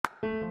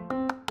Welcome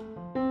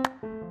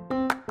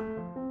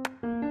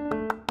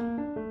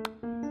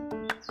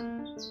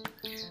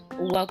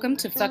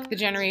to Fuck the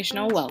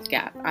Generational Wealth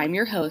Gap. I'm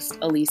your host,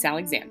 Elise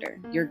Alexander,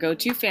 your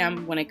go-to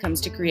fam when it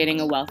comes to creating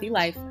a wealthy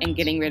life and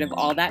getting rid of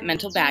all that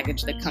mental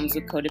baggage that comes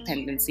with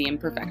codependency and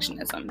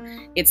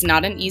perfectionism. It's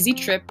not an easy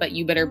trip, but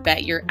you better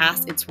bet your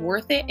ass it's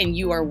worth it and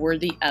you are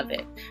worthy of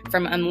it.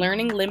 From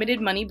unlearning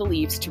limited money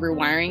beliefs to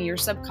rewiring your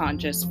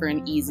subconscious for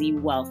an easy,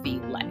 wealthy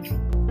life.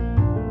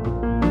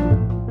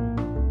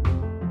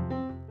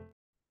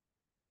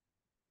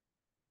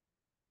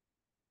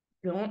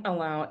 Don't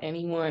allow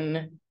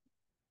anyone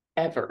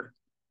ever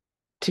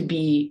to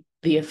be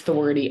the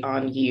authority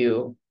on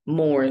you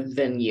more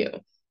than you.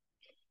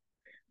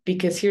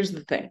 Because here's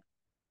the thing.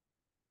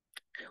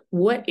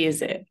 What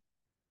is it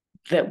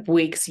that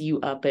wakes you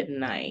up at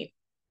night,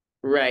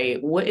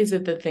 right? What is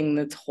it the thing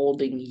that's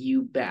holding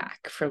you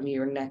back from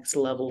your next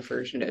level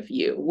version of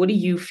you? What do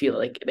you feel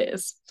like it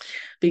is?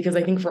 Because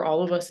I think for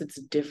all of us,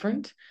 it's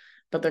different,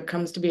 but there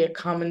comes to be a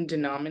common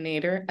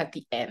denominator at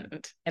the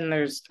end, and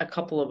there's a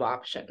couple of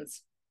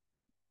options.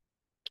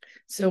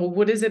 So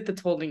what is it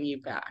that's holding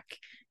you back?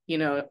 You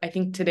know, I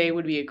think today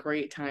would be a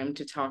great time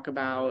to talk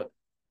about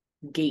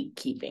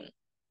gatekeeping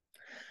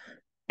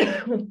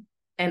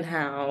and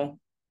how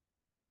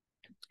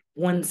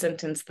one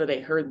sentence that I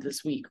heard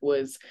this week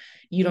was,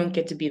 "You don't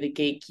get to be the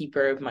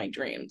gatekeeper of my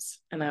dreams."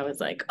 And I was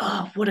like,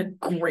 oh, what a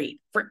great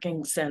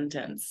freaking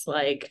sentence.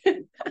 Like,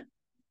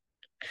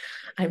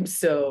 I'm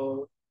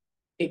so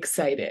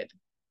excited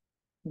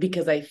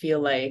because I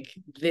feel like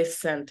this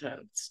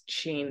sentence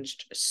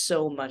changed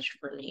so much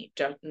for me,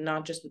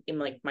 not just in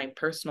like my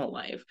personal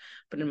life,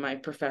 but in my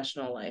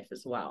professional life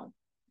as well.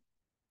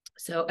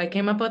 So I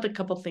came up with a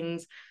couple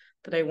things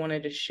that I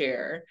wanted to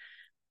share,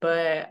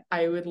 but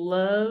I would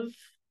love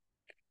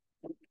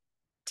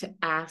to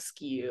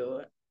ask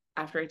you,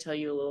 after I tell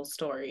you a little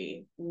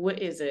story, what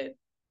is it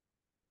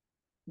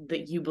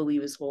that you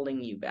believe is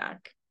holding you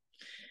back?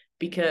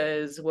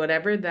 Because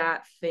whatever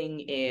that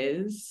thing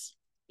is,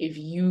 if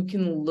you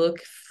can look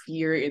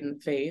fear in the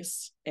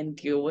face and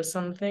deal with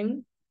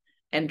something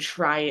and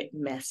try it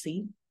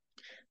messy,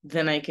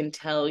 then I can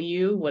tell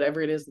you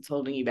whatever it is that's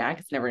holding you back,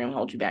 it's never going to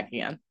hold you back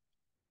again.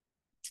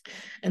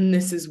 And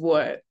this is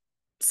what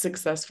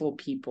successful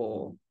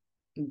people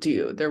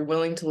do. They're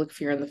willing to look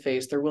fear in the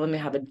face. They're willing to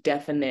have a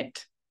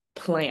definite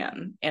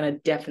plan and a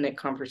definite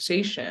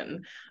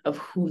conversation of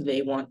who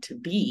they want to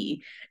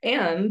be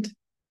and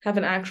have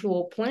an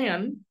actual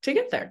plan to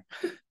get there.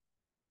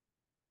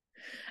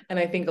 And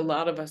I think a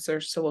lot of us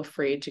are so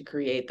afraid to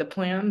create the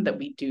plan that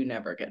we do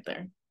never get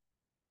there.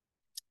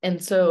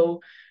 And so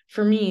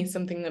for me,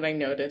 something that I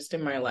noticed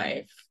in my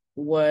life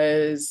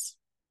was,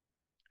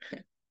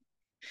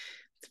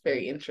 it's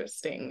very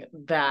interesting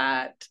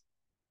that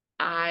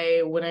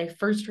when I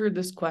first heard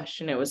this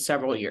question, it was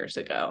several years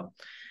ago.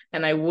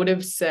 And I would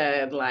have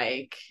said,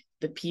 like,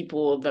 the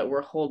people that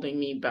were holding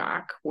me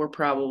back were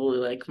probably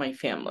like my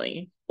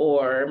family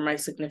or my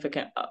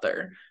significant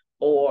other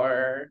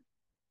or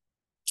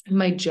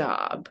my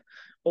job,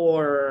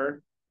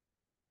 or,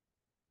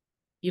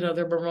 you know,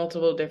 there were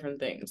multiple different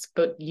things.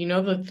 But you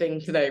know, the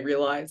thing that I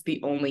realized, the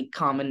only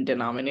common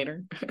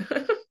denominator?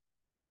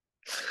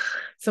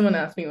 Someone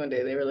asked me one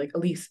day, they were like,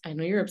 "Elise, I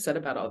know you're upset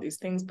about all these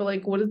things, but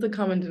like, what is the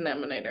common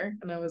denominator?"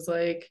 And I was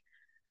like,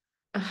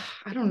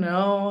 I don't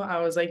know.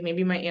 I was like,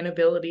 maybe my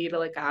inability to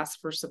like ask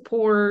for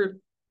support.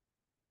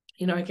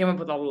 You know, I came up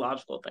with all the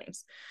logical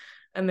things.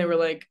 And they were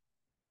like,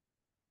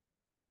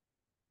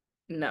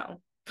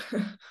 no.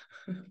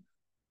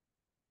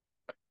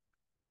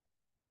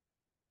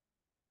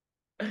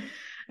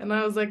 And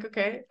I was like,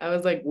 okay. I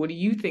was like, what do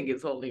you think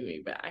is holding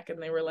me back?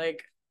 And they were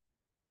like,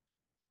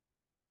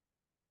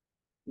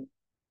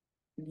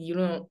 you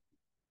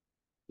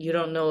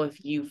don't know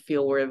if you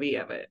feel worthy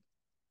of it.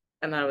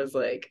 And I was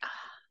like,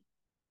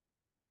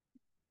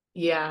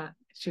 yeah.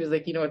 She was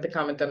like, you know what the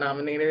common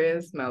denominator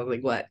is? And I was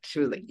like, what? She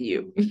was like,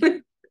 you.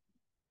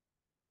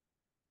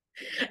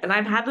 And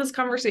I've had this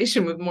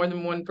conversation with more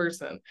than one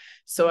person.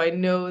 So I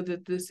know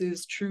that this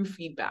is true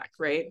feedback,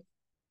 right?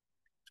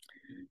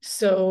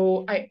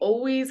 So I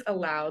always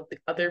allowed the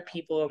other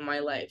people in my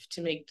life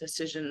to make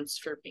decisions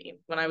for me.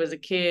 When I was a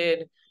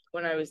kid,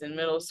 when I was in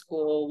middle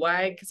school,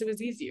 why? Because it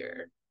was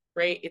easier,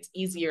 right? It's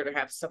easier to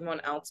have someone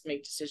else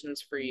make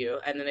decisions for you.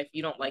 And then if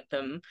you don't like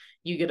them,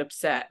 you get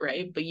upset,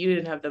 right? But you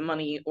didn't have the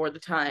money or the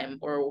time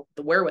or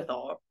the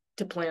wherewithal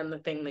to plan the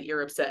thing that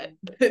you're upset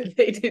that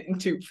they didn't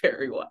do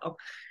very well.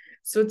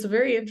 So it's a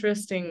very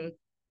interesting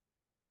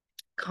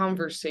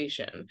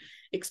conversation,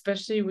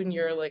 especially when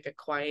you're like a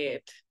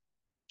quiet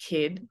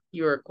kid,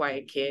 you're a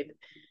quiet kid,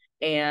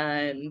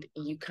 and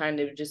you kind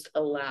of just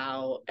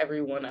allow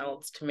everyone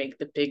else to make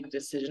the big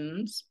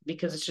decisions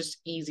because it's just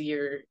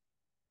easier,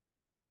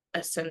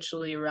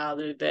 essentially,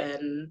 rather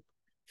than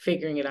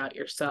figuring it out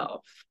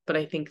yourself. But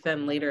I think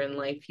then later in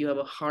life, you have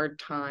a hard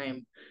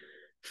time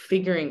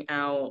figuring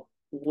out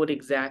what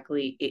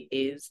exactly it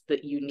is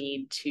that you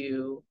need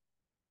to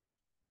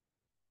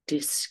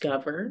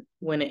discover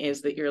when it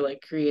is that you're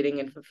like creating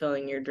and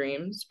fulfilling your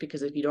dreams.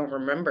 Because if you don't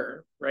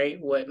remember,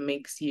 right, what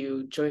makes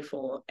you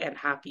joyful and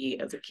happy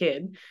as a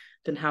kid,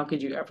 then how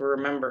could you ever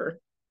remember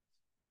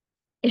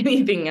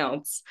anything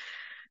else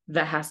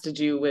that has to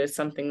do with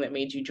something that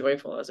made you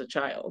joyful as a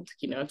child,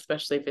 you know,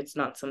 especially if it's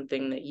not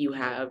something that you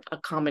have a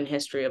common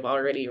history of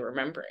already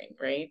remembering,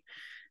 right?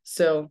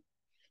 So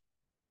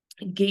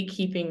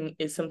gatekeeping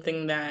is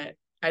something that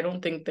I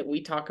don't think that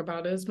we talk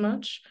about as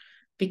much,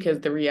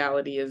 because the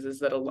reality is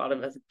that a lot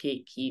of us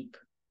gatekeep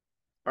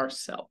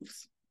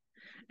ourselves.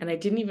 And I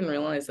didn't even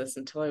realize this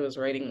until I was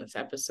writing this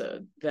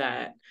episode,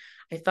 that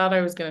I thought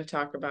I was going to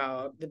talk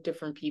about the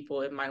different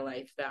people in my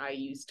life that I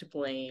used to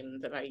blame,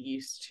 that I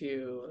used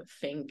to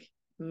think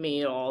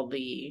made all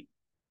the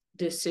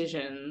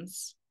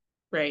decisions,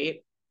 right?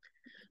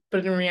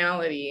 But in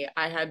reality,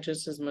 I had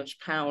just as much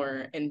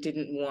power and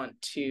didn't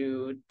want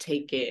to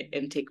take it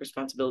and take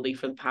responsibility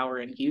for the power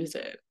and use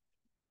it,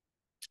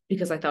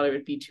 because I thought it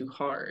would be too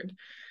hard.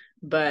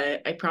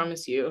 But I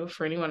promise you,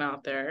 for anyone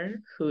out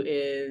there who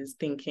is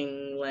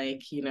thinking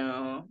like, you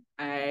know,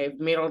 I've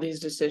made all these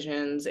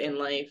decisions in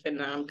life and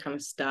now I'm kind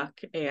of stuck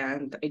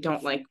and I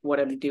don't like what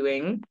I'm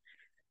doing,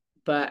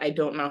 but I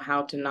don't know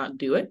how to not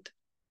do it.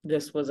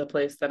 This was a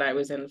place that I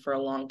was in for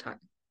a long time,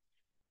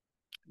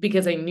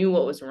 because I knew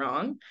what was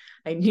wrong.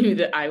 I knew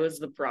that I was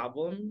the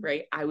problem,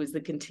 right? I was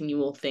the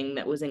continual thing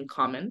that was in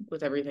common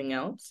with everything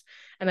else.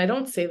 And I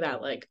don't say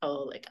that like,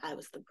 oh, like I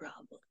was the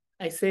problem.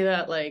 I say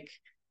that like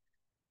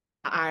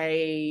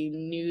I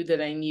knew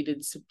that I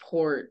needed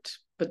support,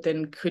 but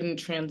then couldn't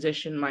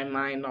transition my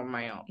mind on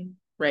my own,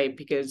 right?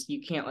 Because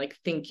you can't like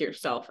think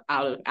yourself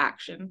out of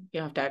action.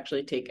 You have to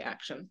actually take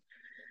action.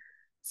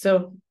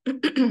 So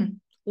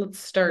let's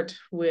start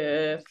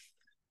with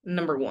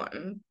number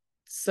one.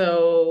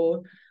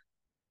 So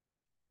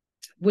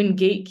when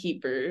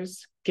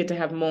gatekeepers get to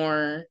have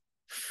more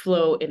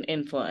flow and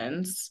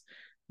influence,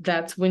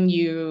 that's when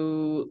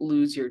you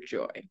lose your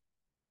joy.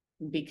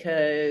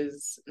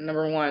 Because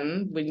number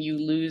one, when you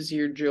lose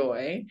your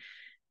joy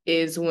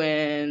is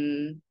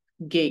when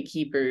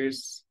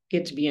gatekeepers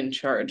get to be in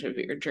charge of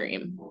your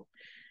dream.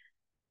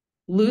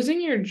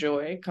 Losing your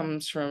joy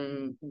comes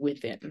from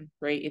within,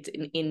 right? It's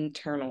an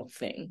internal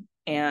thing.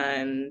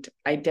 And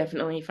I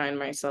definitely find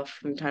myself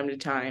from time to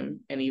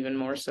time, and even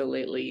more so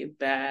lately,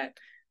 that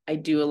I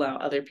do allow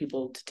other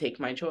people to take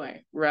my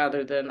joy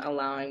rather than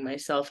allowing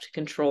myself to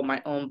control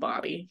my own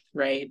body,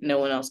 right? No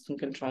one else can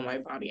control my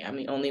body. I'm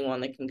the only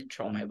one that can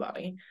control my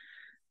body.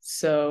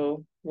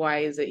 So why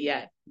is it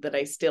yet that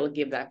I still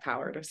give that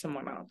power to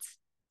someone else?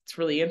 It's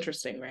really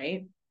interesting,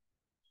 right?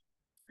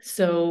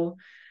 So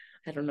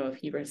I don't know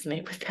if you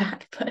resonate with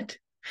that, but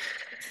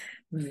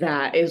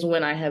that is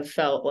when I have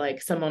felt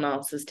like someone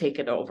else has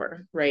taken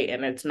over, right?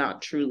 And it's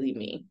not truly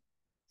me.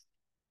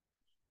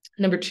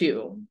 Number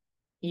two,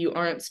 you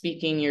aren't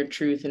speaking your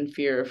truth in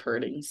fear of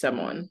hurting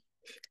someone.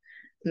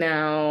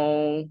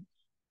 Now,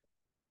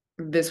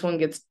 this one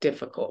gets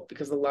difficult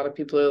because a lot of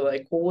people are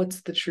like, well,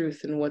 what's the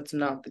truth and what's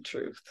not the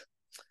truth?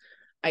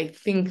 I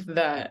think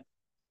that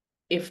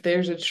if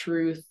there's a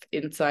truth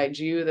inside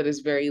you that is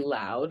very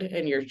loud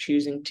and you're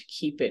choosing to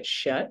keep it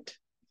shut,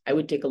 I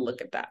would take a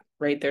look at that,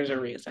 right? There's a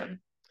reason.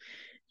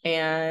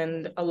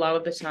 And a lot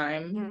of the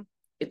time,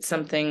 it's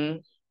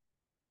something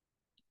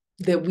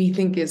that we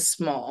think is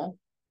small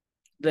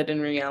that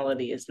in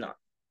reality is not.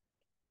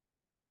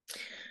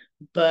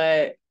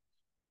 But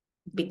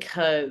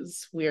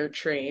because we are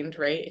trained,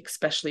 right,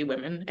 especially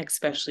women,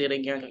 especially at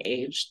a young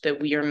age, that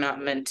we are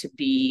not meant to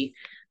be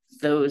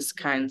those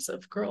kinds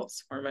of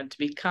girls. We're meant to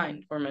be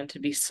kind, we're meant to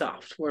be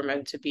soft, we're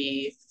meant to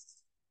be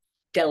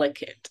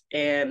delicate,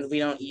 and we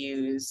don't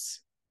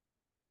use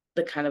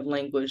the kind of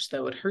language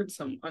that would hurt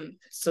someone.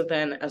 So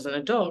then as an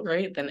adult,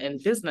 right, then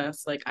in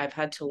business, like I've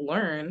had to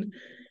learn,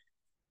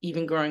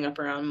 even growing up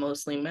around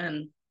mostly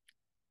men,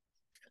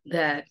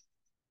 that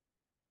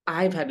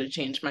I've had to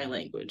change my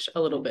language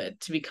a little bit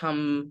to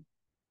become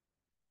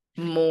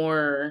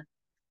more,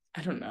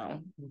 I don't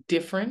know,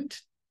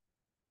 different,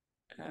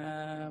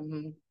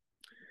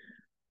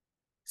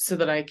 so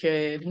that I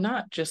could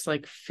not just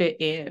like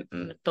fit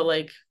in, but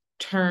like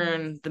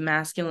turn the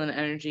masculine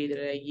energy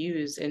that I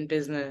use in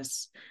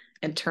business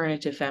and turn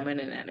it to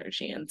feminine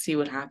energy and see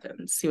what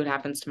happens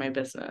to my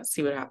business,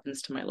 see what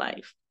happens to my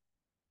life.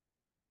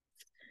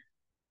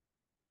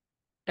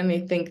 And I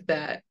think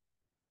that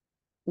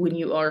when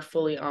you are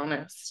fully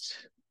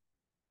honest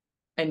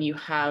and you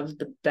have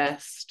the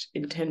best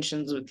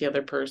intentions with the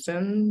other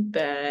person,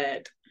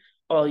 that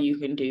all you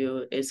can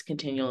do is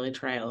continually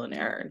trial and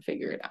error and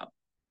figure it out.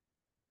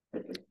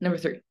 Number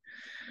three,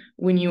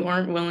 when you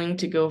aren't willing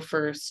to go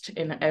first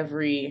in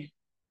every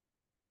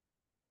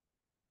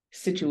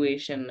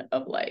situation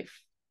of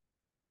life.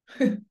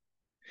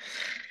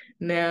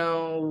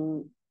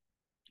 Now,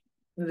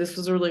 this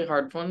was a really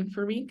hard one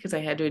for me because I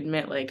had to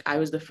admit, like, I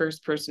was the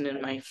first person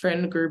in my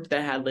friend group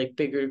that had like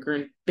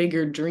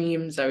bigger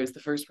dreams. I was the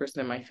first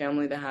person in my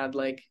family that had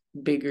like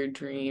bigger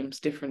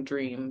dreams, different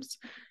dreams,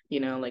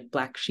 you know, like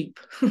black sheep.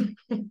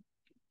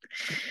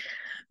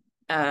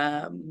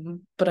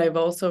 But I've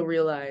also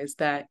realized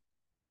that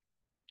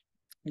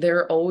there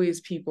are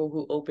always people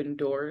who open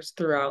doors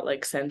throughout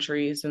like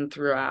centuries and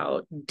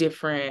throughout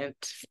different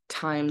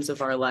times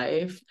of our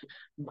life.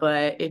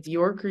 But if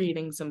you're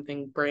creating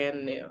something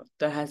brand new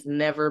that has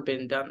never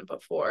been done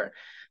before,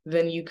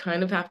 then you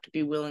kind of have to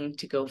be willing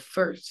to go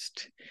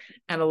first.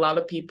 And a lot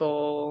of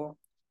people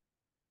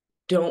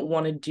don't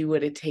want to do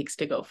what it takes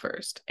to go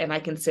first. And I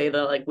can say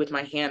that, like, with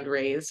my hand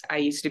raised, I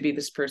used to be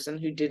this person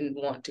who didn't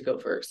want to go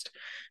first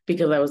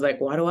because I was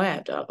like, why do I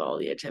have to have all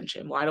the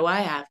attention? Why do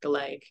I have to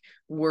like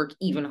work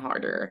even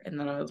harder? And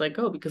then I was like,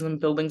 oh, because I'm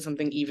building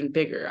something even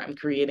bigger. I'm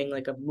creating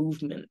like a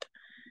movement.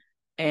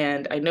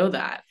 And I know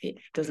that it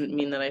doesn't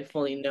mean that I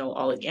fully know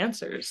all the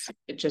answers.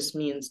 It just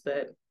means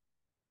that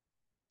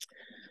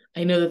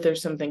I know that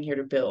there's something here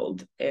to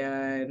build.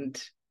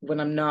 And when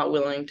I'm not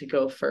willing to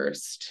go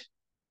first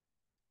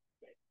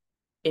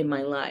in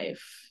my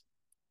life,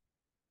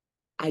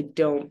 I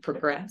don't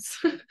progress.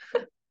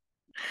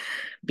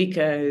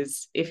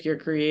 Because if you're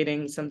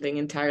creating something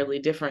entirely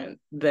different,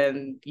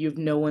 then you have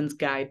no one's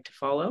guide to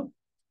follow.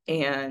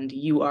 And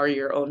you are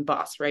your own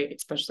boss, right?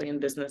 Especially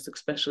in business,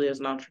 especially as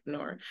an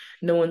entrepreneur.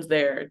 No one's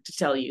there to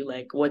tell you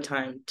like what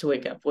time to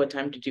wake up, what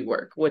time to do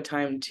work, what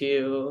time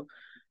to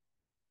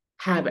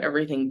have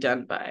everything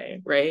done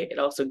by, right? It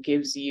also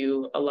gives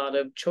you a lot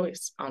of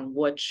choice on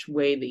which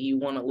way that you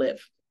want to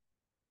live.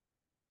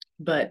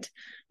 But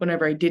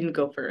whenever I didn't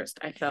go first,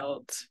 I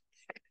felt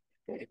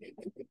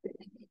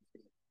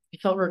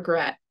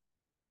regret.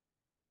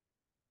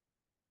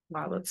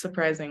 Wow, that's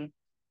surprising.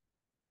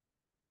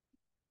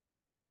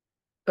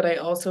 But I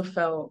also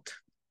felt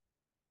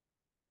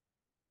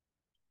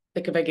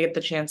like if I get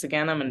the chance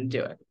again, I'm going to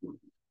do it.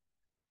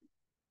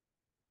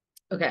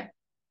 Okay.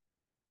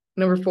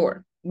 Number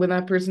 4, when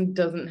that person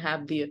doesn't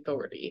have the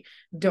authority,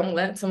 don't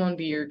let someone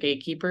be your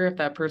gatekeeper if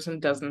that person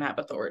doesn't have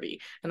authority.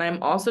 And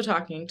I'm also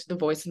talking to the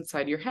voice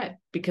inside your head,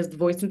 because the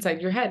voice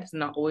inside your head is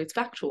not always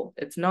factual.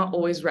 It's not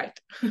always right.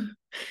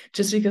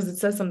 Just because it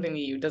says something to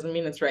you doesn't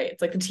mean it's right.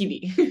 It's like the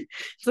TV.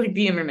 It's like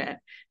the internet.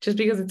 Just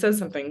because it says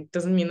something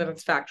doesn't mean that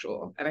it's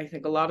factual. And I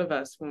think a lot of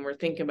us, when we're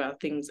thinking about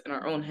things in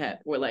our own head,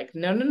 we're like,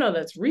 no, no, no,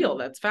 that's real.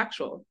 That's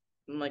factual.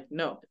 I'm like,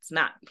 no, it's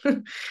not.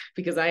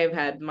 Because I have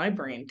had my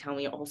brain tell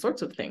me all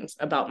sorts of things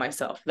about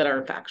myself that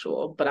are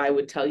factual, but I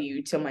would tell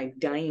you till my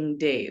dying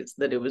days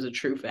that it was a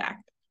true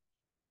fact.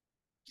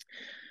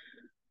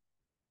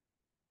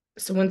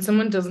 So when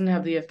someone doesn't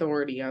have the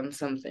authority on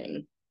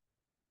something,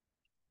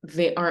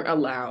 they aren't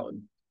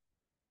allowed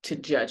to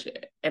judge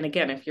it. And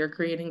again, if you're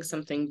creating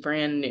something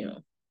brand new,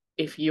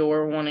 if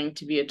you're wanting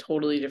to be a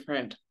totally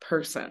different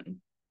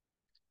person,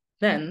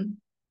 then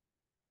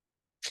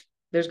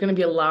there's going to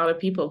be a lot of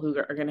people who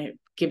are going to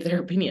give their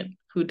opinion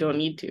who don't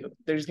need to.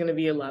 There's going to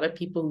be a lot of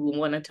people who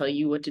want to tell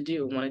you what to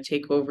do, want to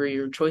take over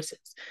your choices.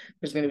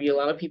 There's going to be a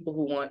lot of people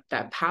who want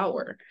that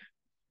power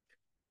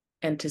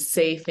and to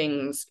say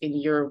things in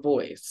your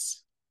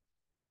voice.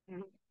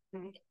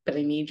 But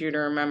I need you to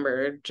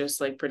remember,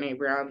 just like Brene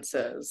Brown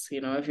says,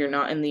 you know, if you're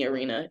not in the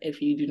arena,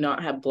 if you do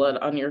not have blood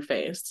on your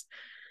face,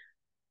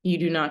 you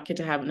do not get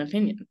to have an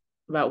opinion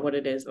about what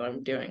it is that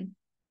I'm doing.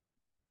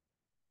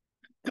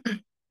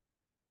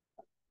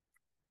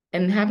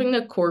 And having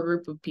a core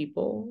group of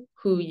people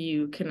who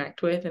you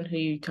connect with and who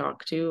you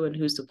talk to and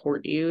who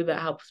support you, that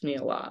helps me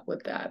a lot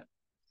with that.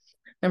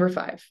 Number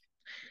 5,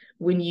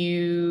 when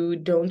you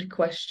don't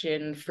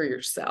question for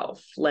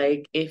yourself,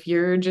 like if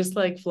you're just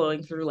like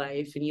flowing through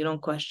life and you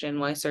don't question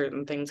why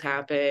certain things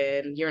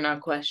happen, you're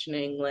not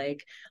questioning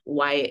like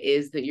why it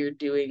is that you're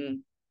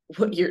doing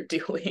what you're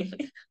doing.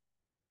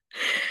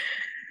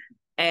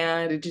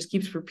 And it just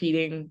keeps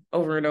repeating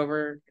over and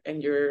over,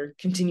 and you're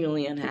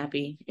continually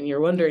unhappy and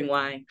you're wondering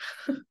why.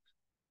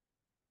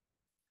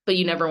 But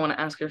you never want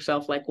to ask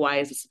yourself, like, why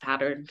is this a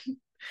pattern?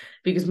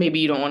 Because maybe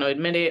you don't want to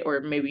admit it,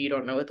 or maybe you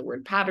don't know what the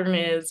word pattern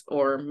is,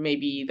 or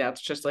maybe that's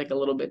just like a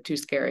little bit too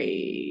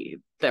scary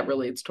that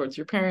relates towards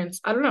your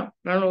parents. I don't know.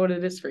 I don't know what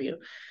it is for you,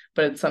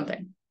 but it's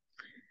something.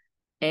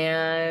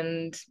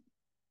 And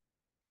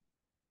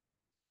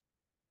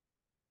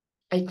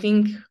I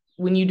think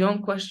when you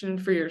don't question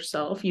for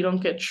yourself, you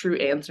don't get true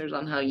answers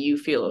on how you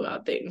feel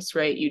about things,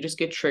 right? You just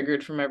get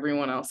triggered from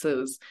everyone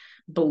else's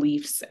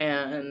beliefs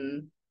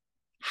and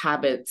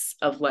habits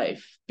of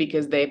life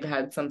because they've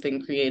had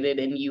something created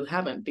and you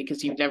haven't,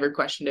 because you've never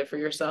questioned it for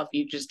yourself.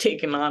 You've just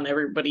taken on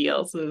everybody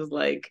else's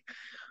like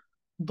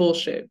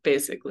bullshit,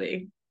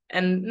 basically.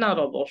 And not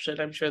all bullshit.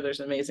 I'm sure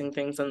there's amazing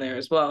things in there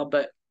as well.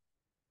 But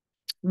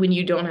when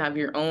you don't have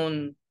your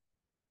own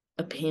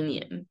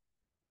opinion,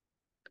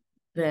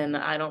 then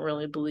I don't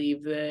really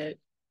believe that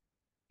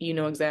you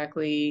know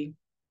exactly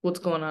what's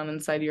going on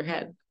inside your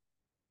head.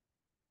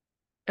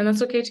 And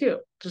that's okay too.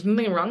 There's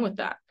nothing wrong with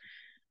that.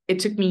 It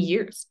took me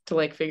years to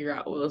like figure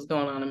out what was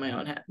going on in my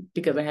own head,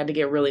 because I had to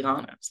get really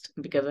honest,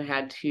 because I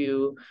had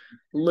to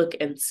look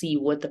and see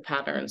what the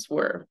patterns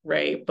were,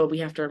 right? But we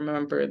have to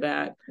remember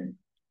that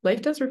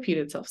life does repeat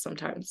itself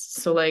sometimes.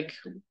 So like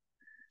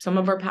some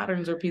of our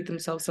patterns repeat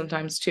themselves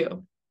sometimes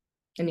too.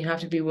 And you have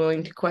to be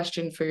willing to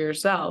question for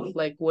yourself,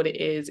 like what it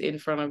is in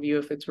front of you,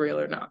 if it's real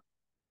or not.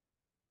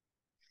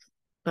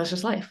 That's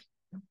just life.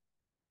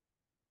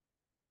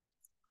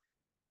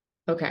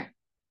 Okay.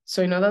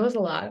 So I know that was a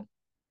lot,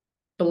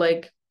 but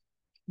like,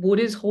 what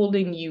is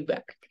holding you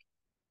back?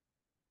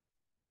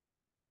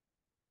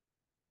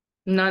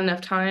 Not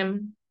enough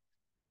time,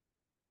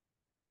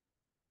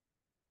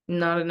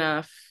 not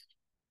enough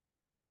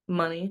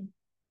money,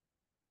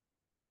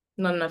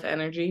 not enough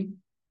energy,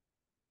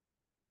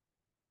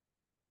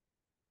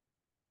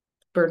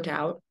 burnt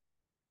out,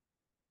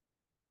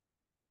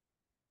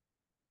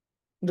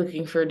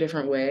 looking for a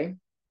different way,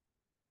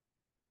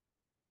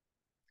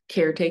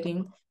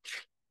 caretaking,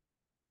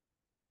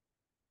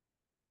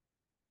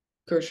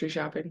 grocery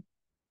shopping,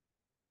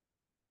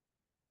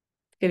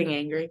 getting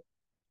angry.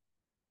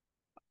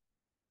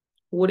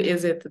 What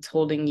is it that's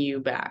holding you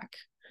back?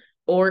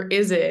 Or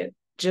is it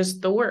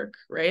just the work,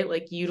 right?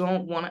 Like you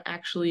don't want to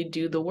actually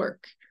do the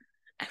work.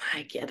 And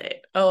I get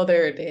it. Oh,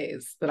 there are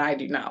days that I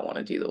do not want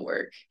to do the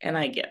work, and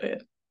I get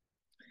it.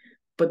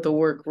 But the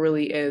work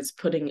really is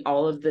putting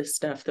all of this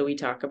stuff that we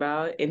talk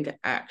about into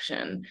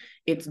action.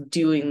 It's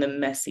doing the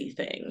messy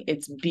thing.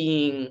 It's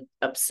being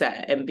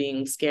upset and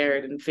being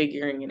scared and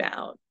figuring it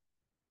out.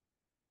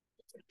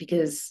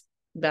 Because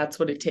that's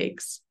what it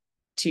takes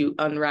to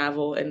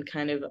unravel and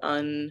kind of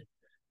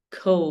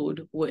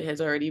uncode what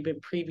has already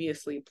been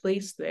previously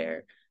placed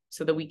there,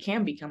 so that we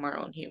can become our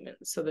own humans,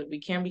 so that we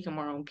can become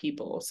our own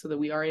people, so that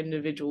we are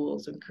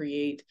individuals and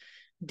create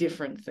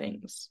different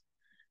things,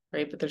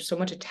 right? But there's so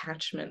much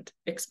attachment,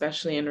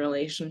 especially in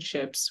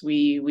relationships.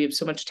 We have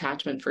so much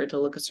attachment for it to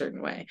look a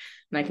certain way.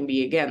 And I can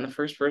be, again, the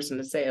first person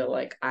to say,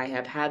 like, I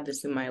have had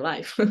this in my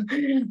life.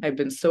 I've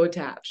been so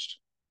attached.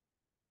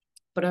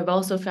 But I've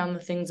also found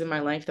the things in my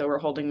life that were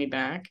holding me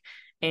back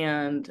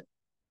and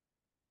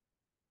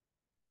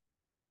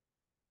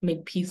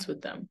made peace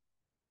with them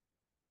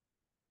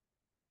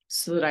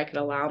so that I could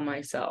allow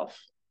myself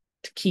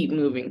to keep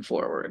moving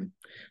forward.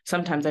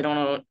 Sometimes I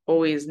don't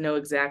always know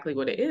exactly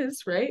what it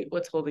is, right?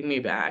 What's holding me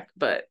back,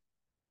 but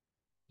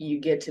you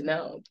get to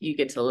know, you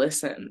get to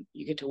listen,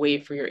 you get to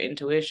wait for your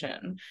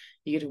intuition,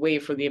 you get to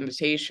wait for the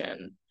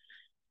invitation.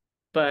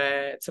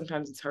 But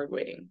sometimes it's hard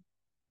waiting.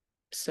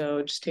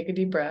 So just take a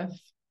deep breath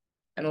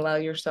and allow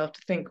yourself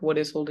to think what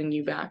is holding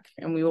you back.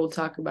 And we will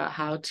talk about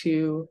how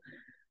to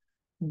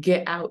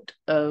get out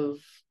of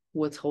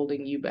what's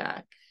holding you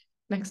back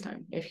next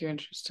time. If you're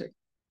interested,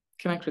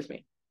 connect with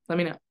me. Let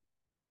me know.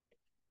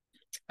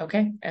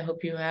 Okay, I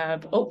hope you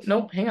have, oh,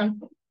 no, hang on.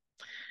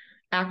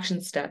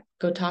 Action step,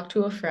 go talk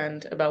to a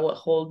friend about what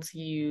holds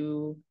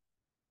you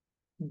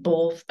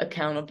both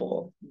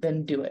accountable,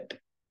 then do it.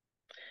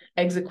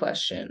 Exit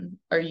question,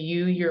 are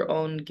you your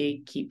own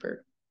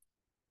gatekeeper?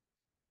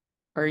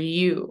 Are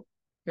you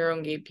your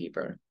own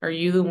gatekeeper? Are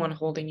you the one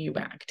holding you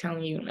back,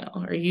 telling you no?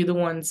 Are you the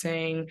one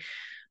saying,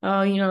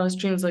 oh, this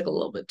dream's like a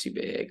little bit too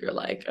big, or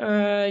like,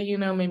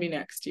 maybe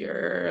next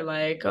year, or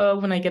like, oh,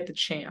 when I get the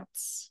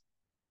chance?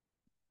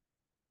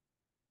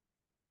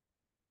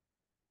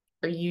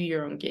 Are you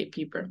your own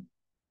gatekeeper?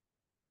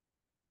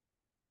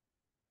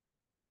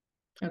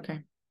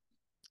 Okay.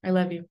 I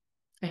love you.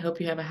 I hope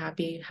you have a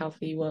happy,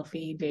 healthy,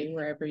 wealthy day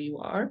wherever you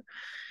are.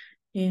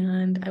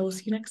 And I will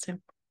see you next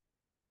time.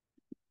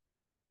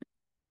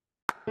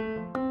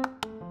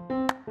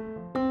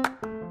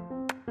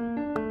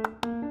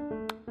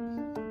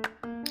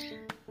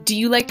 Do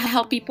you like to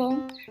help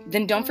people?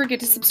 Then don't forget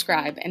to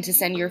subscribe and to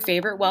send your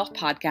favorite wealth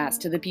podcast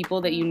to the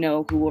people that you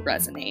know who will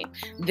resonate.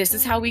 This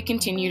is how we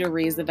continue to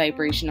raise the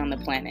vibration on the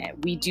planet.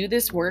 We do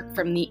this work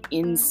from the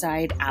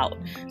inside out.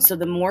 So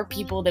the more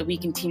people that we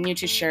continue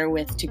to share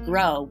with to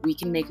grow, we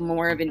can make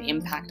more of an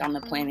impact on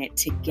the planet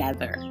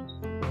together.